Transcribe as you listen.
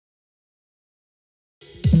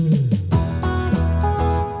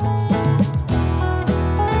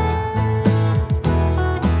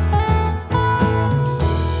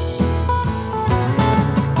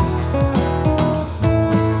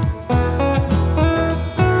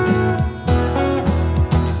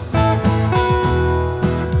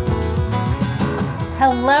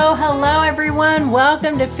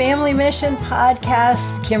Welcome to Family Mission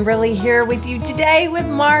Podcast. Kimberly here with you today with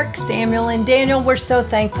Mark, Samuel, and Daniel. We're so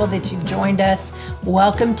thankful that you've joined us.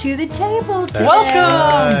 Welcome to the table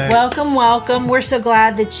today. Welcome. We're so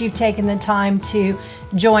glad that you've taken the time to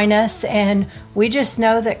join us, and we just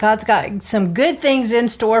know that God's got some good things in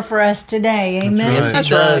store for us today. Amen.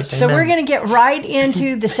 That's right. So we're going to get right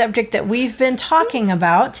into the subject that we've been talking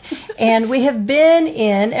about, and we have been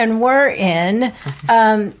in, and we're in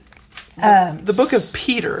the book of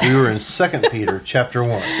Peter. We were in 2 Peter chapter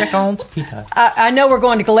 1. Second Peter. I know we're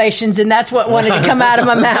going to Galatians, and that's what wanted to come out of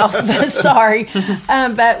my mouth. But sorry.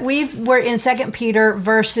 But we're in 2 Peter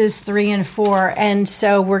verses 3 and 4, and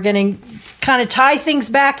so we're going to kind of tie things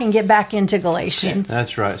back and get back into Galatians.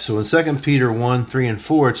 That's right. So in 2 Peter 1, 3, and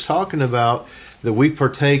 4, it's talking about that we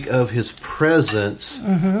partake of His presence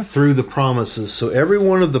through the promises. So every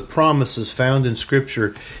one of the promises found in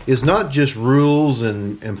Scripture is not just rules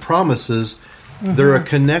and promises. They're a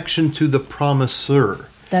connection to the promiser.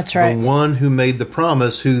 That's right. The one who made the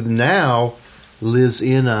promise, who now lives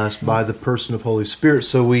in us by the person of Holy Spirit.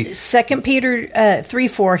 So we 2 Peter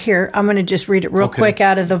 3:4 here. I'm going to just read it real quick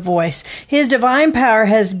out of the voice. His divine power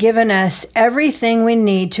has given us everything we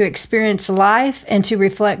need to experience life and to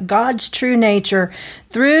reflect God's true nature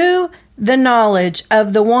through the knowledge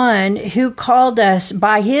of the one who called us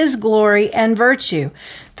by His glory and virtue.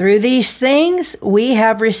 Through these things, we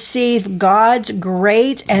have received God's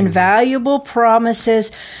great and valuable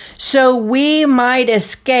promises so we might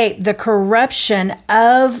escape the corruption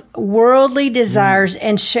of worldly desires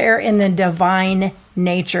and share in the divine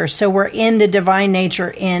nature. So we're in the divine nature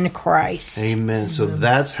in Christ. Amen. So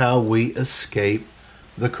that's how we escape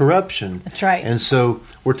the corruption. That's right. And so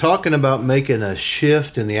we're talking about making a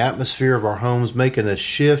shift in the atmosphere of our homes, making a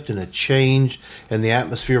shift and a change in the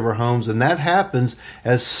atmosphere of our homes. And that happens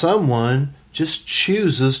as someone just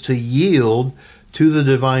chooses to yield to the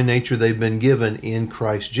divine nature they've been given in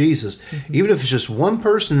Christ Jesus. Even if it's just one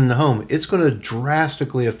person in the home, it's going to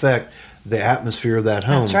drastically affect the atmosphere of that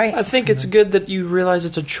home. That's right. I think it's good that you realize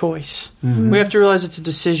it's a choice. We have to realize it's a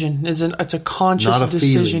decision. It's a conscious Not a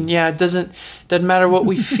decision. feeling. Yeah, it doesn't matter what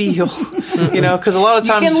we feel, because a lot of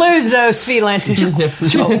times You can lose those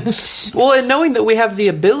feelings. well, and knowing that we have the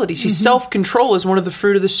ability, see, self-control is one of the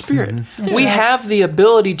fruit of the Spirit. We have the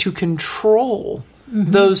ability to control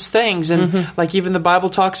those things, and like even the Bible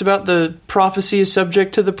talks about the prophecy is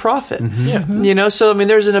subject to the prophet. So I mean,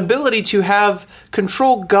 there's an ability to have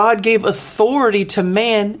control. God gave authority to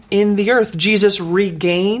man in the earth. Jesus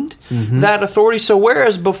regained that authority. So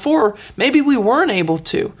whereas before maybe we weren't able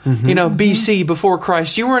to, BC before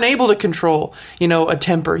Christ, you weren't able to control, a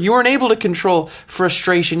temper. You weren't able to control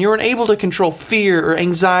frustration. You weren't able to control fear or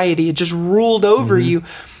anxiety. It just ruled over you.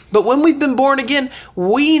 But when we've been born again,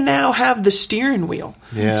 we now have the steering wheel.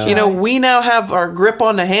 Yeah. We now have our grip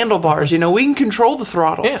on the handlebars. We can control the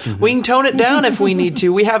throttle. We can tone it down if we need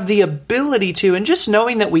to. We have the ability to. And just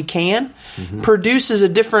knowing that we can produces a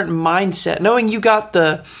different mindset. Knowing you got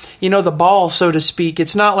the ball, so to speak.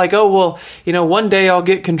 It's not like, one day I'll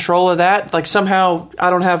get control of that. Like somehow I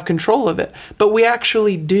don't have control of it. But we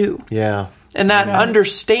actually do. Yeah. And that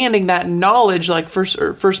understanding, that knowledge, like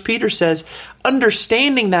First Peter says,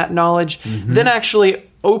 understanding that knowledge then actually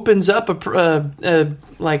opens up an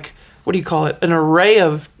array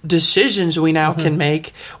of decisions we now can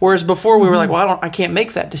make. Whereas before we were like, well, I can't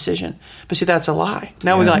make that decision. But see, that's a lie.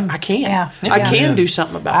 Now we're like, I can. Yeah. I can do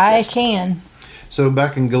something about this. I can. So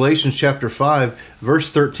back in Galatians chapter 5,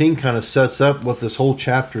 verse 13 kind of sets up what this whole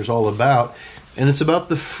chapter is all about. And it's about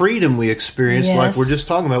the freedom we experience, like we're just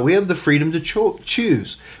talking about. We have the freedom to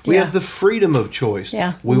choose. We have the freedom of choice.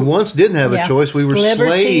 Yeah. We once didn't have a choice. We were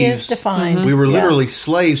Liberty slaves. is defined. We were literally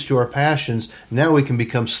slaves to our passions. Now we can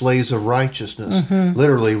become slaves of righteousness.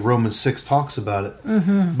 Literally, Romans 6 talks about it.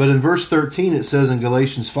 But in verse 13, it says in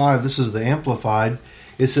Galatians 5, this is the Amplified,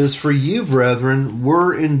 it says, "For you, brethren,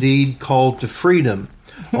 were indeed called to freedom.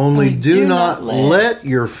 Only do not let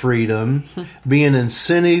your freedom be an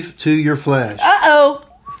incentive to your flesh." Hold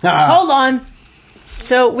on.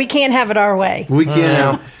 So we can't have it our way. We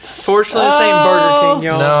can't. Fortunately, this ain't Burger King,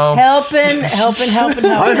 y'all. No. Helping.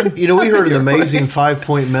 We heard an amazing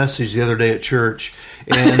 5-point message the other day at church.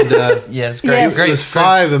 And it's great. Yes. Great. There's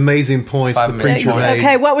 5 amazing points the preacher made.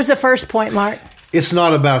 Okay, what was the first point, Mark? It's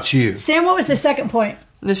not about you. Sam, what was the second point?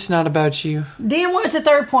 This is not about you. Dan, what was the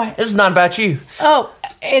third point? This is not about you. Oh,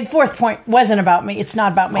 and fourth point wasn't about me. It's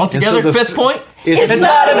not about me. Altogether, so fifth point? It's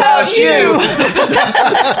not about you.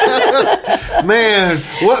 Man,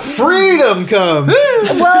 what freedom comes.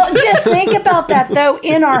 Well, just think about that, though,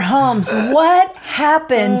 in our homes. What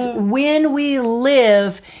happens when we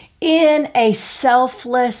live in a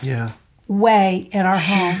selfless way in our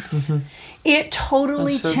homes. It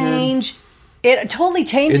totally changed. It totally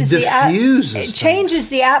changes it changes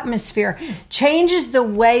the atmosphere, changes the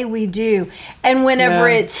way we do. And whenever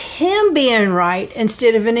it's him being right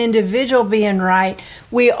instead of an individual being right,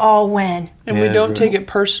 we all win. And we don't take it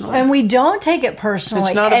personally.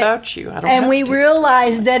 It's not about you. And we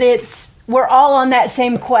realize that we're all on that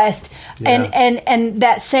same quest and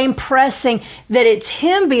that same pressing, that it's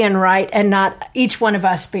him being right and not each one of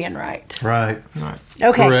us being right. Right.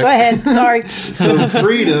 Okay, Correct. Go ahead. Sorry. So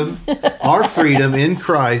our freedom in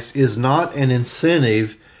Christ is not an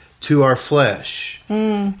incentive to our flesh.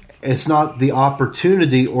 It's not the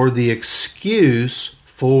opportunity or the excuse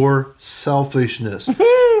for selfishness,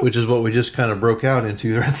 which is what we just kind of broke out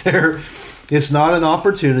into right there. It's not an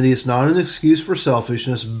opportunity. It's not an excuse for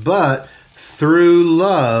selfishness, but through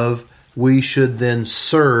love, we should then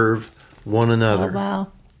serve one another. Oh, wow.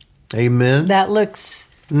 Amen. That looks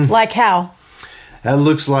like how? That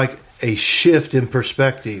looks like a shift in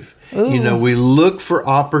perspective. Ooh. We look for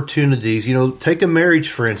opportunities. Take a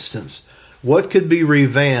marriage, for instance. What could be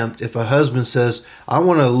revamped if a husband says, I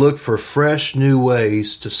want to look for fresh new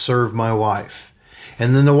ways to serve my wife?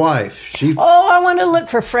 And then the wife, I want to look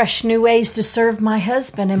for fresh new ways to serve my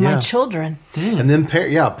husband and my children. And then,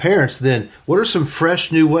 parents, then, what are some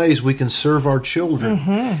fresh new ways we can serve our children?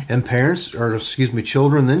 And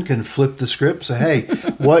children then can flip the script, say, hey,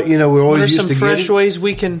 what we always used to get. What are some fresh ways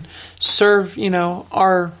we can serve,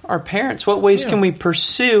 our parents? What ways can we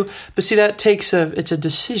pursue? But see, that takes it's a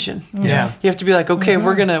decision. Yeah. You have to be like, okay,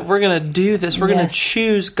 we're gonna do this. We're gonna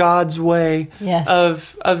choose God's way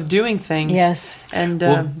of doing things. Yes. And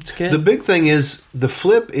it's good. The big thing is, the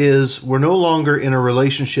flip is, we're no longer in a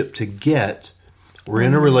relationship to get. We're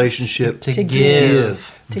in a relationship to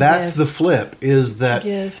give. That's the flip, is that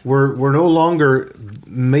we're no longer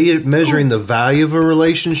measuring the value of a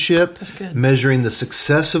relationship, measuring the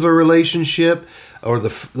success of a relationship, or the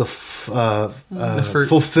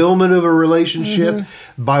fulfillment of a relationship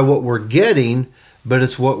by what we're getting, but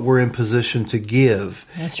it's what we're in position to give.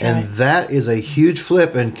 That's right. And that is a huge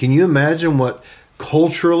flip. And can you imagine what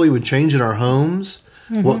culturally would change in our homes?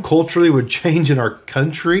 What culturally would change in our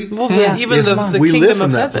country? Well, even the kingdom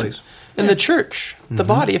of heaven. In the church, the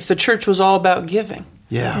body, if the church was all about giving.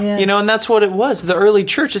 Yeah. Yes. And that's what it was. The early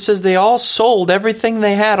church, it says they all sold everything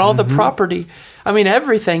they had, all the property,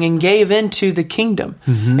 everything, and gave into the kingdom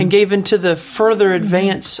and gave into the further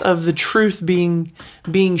advance of the truth being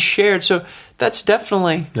shared. So that's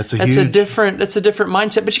definitely a different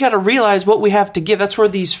mindset. But you got to realize what we have to give. That's where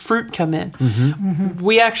these fruit come in.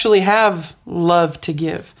 We actually have love to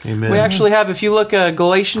give. Amen. We actually have. If you look at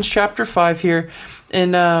Galatians chapter 5 here,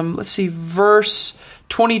 and verse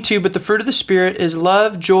 22, but the fruit of the Spirit is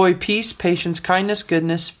love, joy, peace, patience, kindness,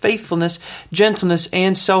 goodness, faithfulness, gentleness,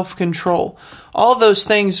 and self-control. All those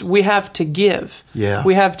things we have to give. Yeah.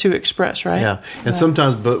 We have to express, right? Yeah. And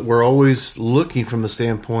sometimes, but we're always looking from the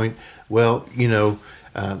standpoint, well, here's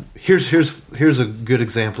a good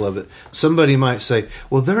example of it. Somebody might say,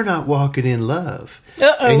 well, they're not walking in love.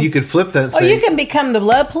 Uh-oh. And you could flip that and say... you can become the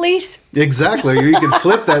love police? Exactly. Or you could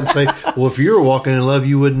flip that and say, well, if you were walking in love,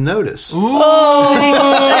 you wouldn't notice. That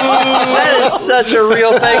is such a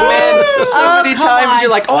real thing, man. So many times you're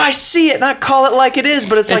like, I see it, and I call it like it is.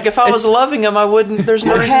 But it's like, if I was loving them, I wouldn't. There's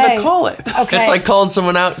no reason to call it. Okay. It's like calling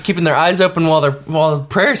someone out, keeping their eyes open while the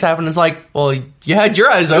prayers happen. It's like, well, you had your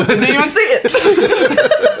eyes open, didn't even see it.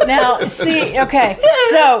 Now, okay,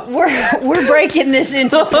 so we're breaking this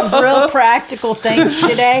into some real practical things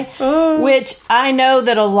today, which I know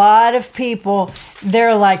that a lot of people,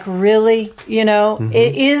 they're like, really,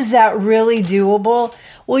 is that really doable?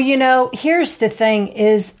 Well, here's the thing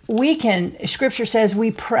is Scripture says we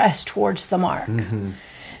press towards the mark.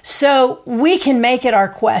 So we can make it our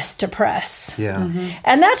quest to press. Yeah.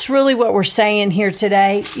 And that's really what we're saying here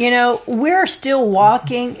today. We're still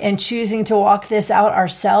walking and choosing to walk this out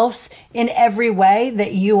ourselves in every way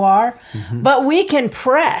that you are. But we can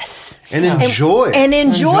press. And enjoy it. And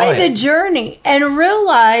enjoy the journey and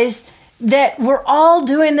realize that we're all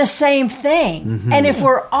doing the same thing. And if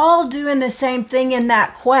we're all doing the same thing in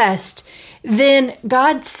that quest, then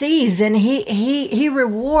God sees and he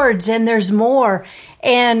rewards, and there's more.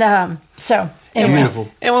 And anyway. Beautiful.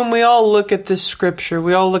 And when we all look at this scripture,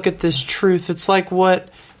 we all look at this truth, it's like what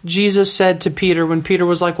Jesus said to Peter when Peter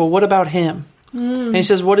was like, well, what about him? And he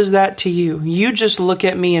says, what is that to you? You just look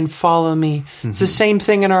at me and follow me. It's the same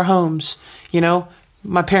thing in our homes.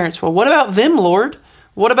 My parents, well, what about them, Lord?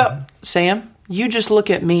 What about Sam? You just look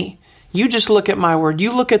at me. You just look at my word.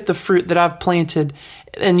 You look at the fruit that I've planted,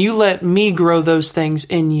 and you let me grow those things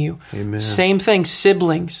in you. Amen. Same thing,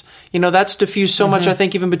 siblings. That's diffused so much, I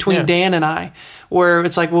think, even between Dan and I, where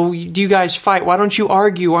it's like, well, do you guys fight? Why don't you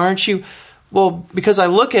argue? Why aren't you? Well, because I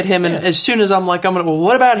look at him, and as soon as I'm like, well,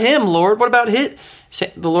 what about him, Lord? What about his?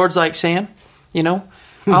 The Lord's like, Sam,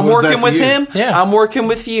 I'm working with him. Yeah. I'm working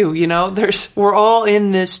with you. We're all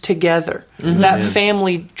in this together. That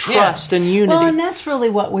family trust and unity. Well, and that's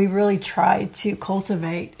really what we really try to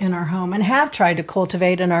cultivate in our home, and have tried to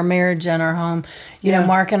cultivate in our marriage and our home. You know,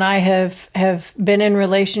 Mark and I have been in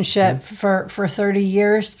relationship for 30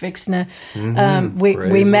 years. Fixing to,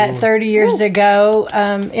 we met 30 years ago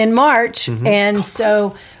in March, and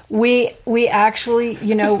so we actually,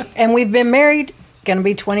 and we've been married, going to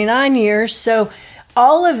be 29 years. So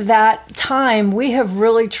all of that time, we have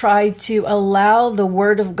really tried to allow the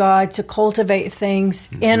Word of God to cultivate things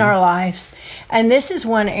in our lives. And this is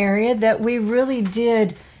one area that we really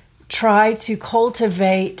did try to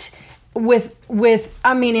cultivate with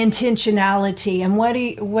intentionality. And what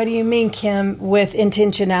do you mean, Kim, with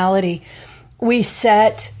intentionality? We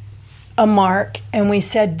set a mark, and we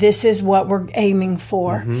said, this is what we're aiming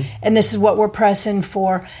for, and this is what we're pressing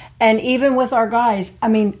for. And even with our guys,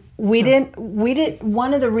 we didn't,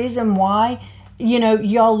 one of the reason why,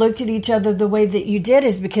 y'all looked at each other the way that you did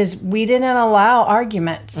is because we didn't allow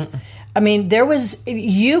arguments. There was,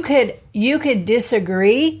 you could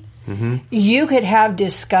disagree, you could have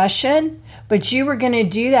discussion, but you were going to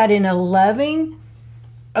do that in a loving,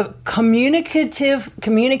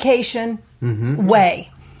 communication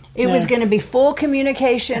way. It was going to be full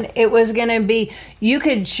communication. It was going to be, you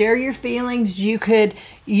could share your feelings. You could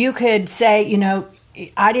say,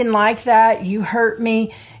 I didn't like that. You hurt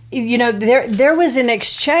me. There was an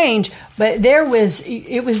exchange, but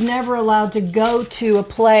it was never allowed to go to a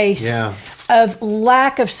place of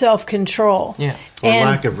lack of self-control. Or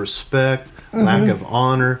lack of respect, lack of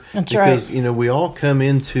honor. That's because, right. We all come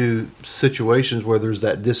into situations where there's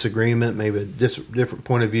that disagreement, maybe a different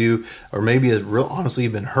point of view, or maybe honestly,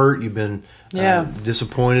 you've been hurt, you've been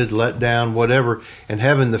disappointed, let down, whatever, and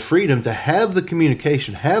having the freedom to have the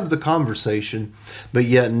communication, have the conversation, but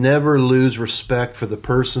yet never lose respect for the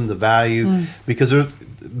person, the value, because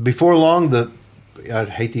before long, I'd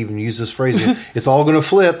hate to even use this phrase, it's all going to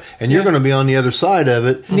flip, and you're going to be on the other side of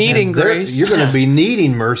it. Needing grace. You're going to be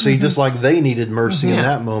needing mercy, just like they needed mercy in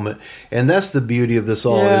that moment. And that's the beauty of this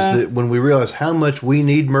all, is that when we realize how much we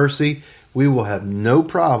need mercy, we will have no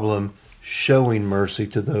problem showing mercy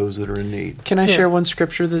to those that are in need. Can I share one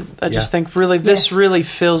scripture that I just think really, this really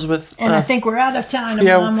fills with... And I think we're out of time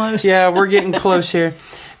almost. Yeah, we're getting close here.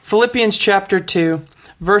 Philippians chapter 2,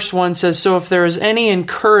 verse 1 says, so if there is any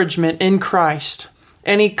encouragement in Christ,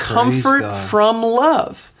 any comfort from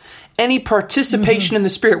love, any participation in the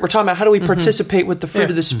Spirit. We're talking about how do we participate with the fruit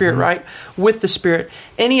of the Spirit, right? With the Spirit.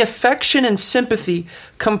 Any affection and sympathy,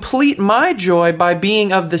 complete my joy by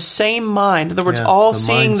being of the same mind. In other words, all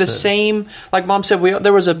seeing the same, like Mom said,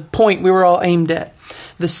 there was a point we were all aimed at.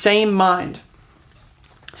 The same mind.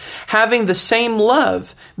 Having the same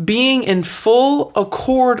love, being in full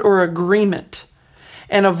accord or agreement.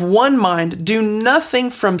 And of one mind, do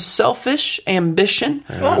nothing from selfish ambition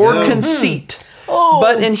or conceit,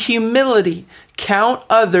 but in humility count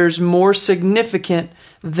others more significant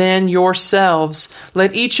than yourselves.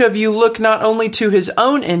 Let each of you look not only to his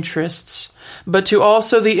own interests, but to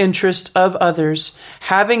also the interest of others,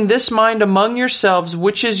 having this mind among yourselves,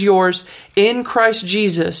 which is yours in Christ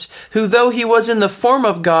Jesus, who though he was in the form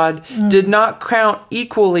of God, did not count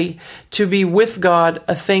equally to be with God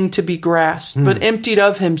a thing to be grasped, but emptied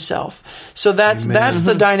of himself. So that's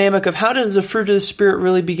the dynamic of how does the fruit of the Spirit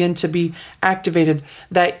really begin to be activated?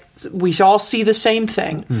 That we all see the same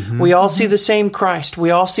thing. We all see the same Christ.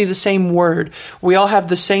 We all see the same Word. We all have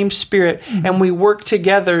the same Spirit, and we work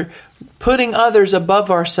together, putting others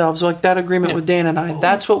above ourselves, like that agreement with Dan and I.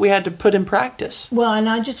 That's what we had to put in practice. Well, and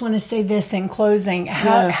I just want to say this in closing.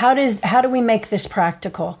 How do we make this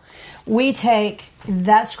practical? We take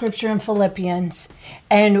that scripture in Philippians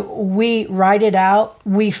and we write it out.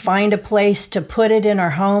 We find a place to put it in our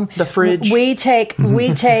home. The fridge. We take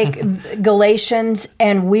Galatians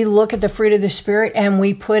and we look at the fruit of the Spirit and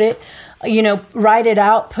we put it, write it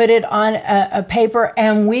out, put it on a paper,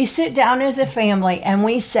 and we sit down as a family and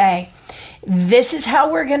we say, this is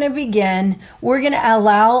how we're going to begin. We're going to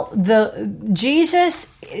allow the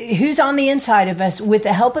Jesus who's on the inside of us, with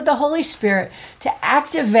the help of the Holy Spirit, to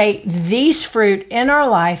activate these fruit in our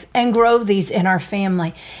life and grow these in our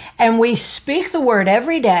family. And we speak the word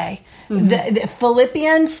every day. The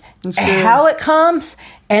Philippians, how it comes,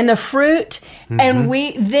 and the fruit, and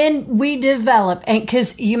we develop. And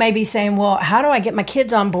because you may be saying, well, how do I get my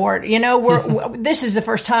kids on board? This is the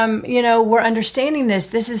first time, we're understanding this.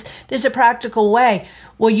 This is a practical way.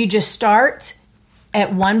 Well, you just start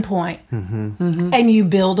at one point, and you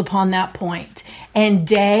build upon that point. And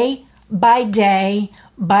day by day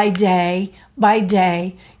by day by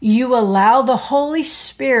day, you allow the Holy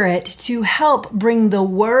Spirit to help bring the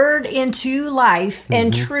Word into life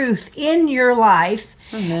and truth in your life.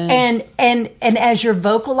 Amen. And as you're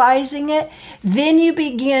vocalizing it, then you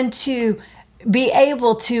begin to be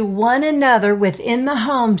able to one another within the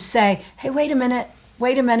home say, hey, wait a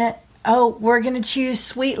minute. Oh, we're going to choose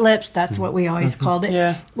sweet lips. That's what we always called it.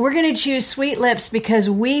 Yeah. We're going to choose sweet lips because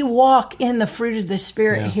we walk in the fruit of the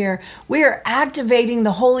Spirit here. We are activating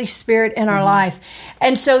the Holy Spirit in our life.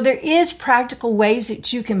 And so there is practical ways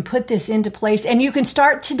that you can put this into place, and you can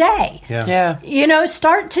start today. Yeah.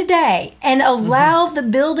 Start today and allow the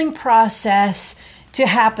building process to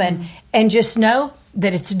happen, and just know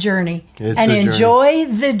that it's a journey. Enjoy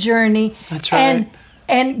the journey. That's right.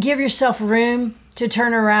 And give yourself room to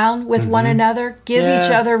turn around with one another. Give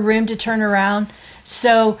each other room to turn around.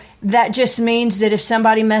 So that just means that if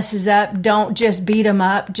somebody messes up, don't just beat them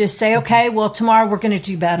up. Just say, okay, well, tomorrow we're going to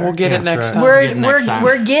do better. We'll get it next time.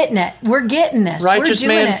 We're getting it. We're getting this. Righteous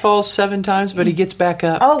man falls 7 times, but he gets back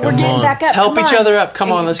up. Oh, we're getting back up. Let's help each other up.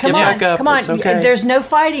 Come on, let's get back up. Come on. It's okay. There's no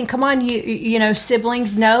fighting. Come on, you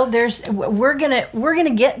siblings. No, we're gonna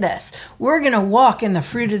get this. We're gonna walk in the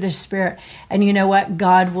fruit of the Spirit, and you know what?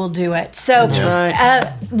 God will do it. So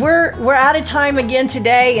we're out of time again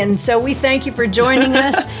today, and so we thank you for joining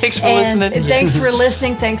us. Thanks for listening. Thanks for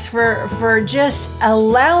listening. Thanks for just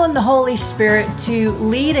allowing the Holy Spirit to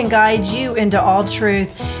lead and guide you into all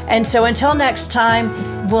truth. And so until next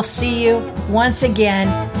time, we'll see you once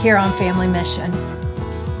again here on Family Mission.